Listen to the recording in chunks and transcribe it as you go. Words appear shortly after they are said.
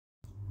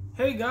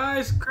Hey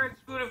guys,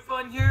 Craig's Food and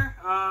Fun here.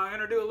 I'm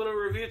gonna do a little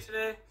review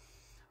today.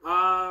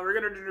 We're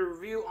gonna do a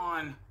review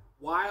on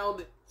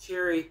Wild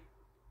Cherry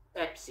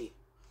Pepsi.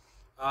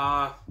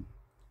 Uh,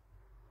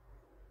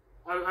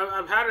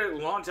 I've had it a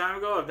long time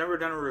ago. I've never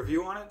done a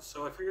review on it,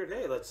 so I figured,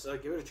 hey, let's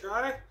give it a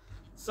try.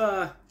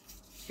 Let's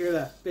hear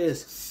that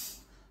fizz.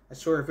 I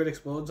swear, if it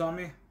explodes on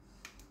me,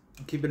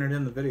 I'm keeping it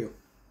in the video.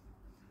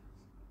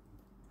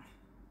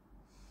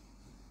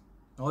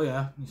 Oh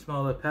yeah, you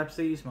smell the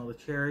Pepsi, you smell the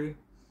cherry.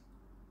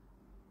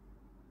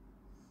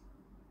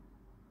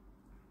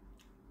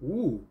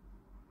 Ooh.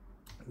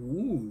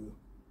 Ooh.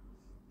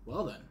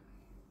 Well then.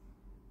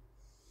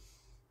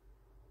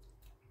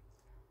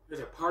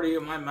 There's a party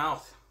in my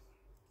mouth.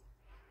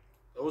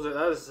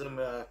 That is some,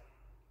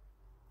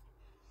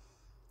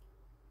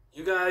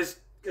 you guys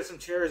get some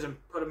cherries and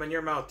put them in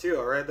your mouth too,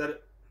 alright?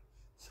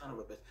 Son of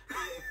a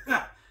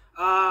bitch.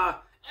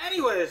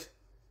 Anyways.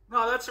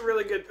 No, that's a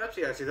really good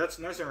Pepsi actually. That's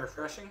nice and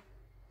refreshing.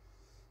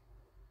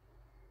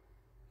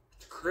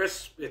 It's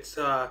crisp. It's,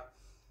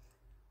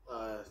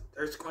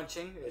 thirst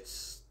quenching.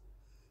 Tastes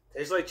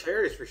like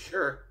cherries for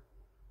sure.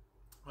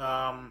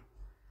 I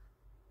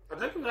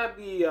think we had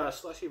the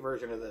slushy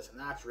version of this, and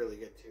that's really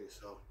good too.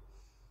 So,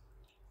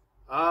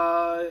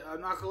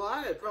 I'm not gonna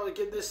lie, I'd probably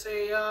give this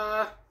a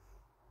I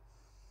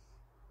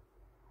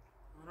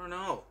don't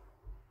know,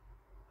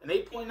 an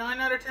 8.9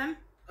 out of 10.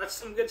 That's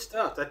some good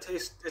stuff. That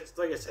tastes. It's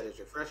like I said, it's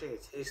refreshing.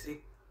 It's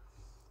tasty.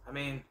 I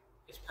mean,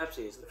 it's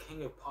Pepsi. It's the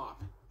king of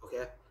pop.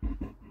 Okay,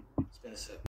 it's been a sip.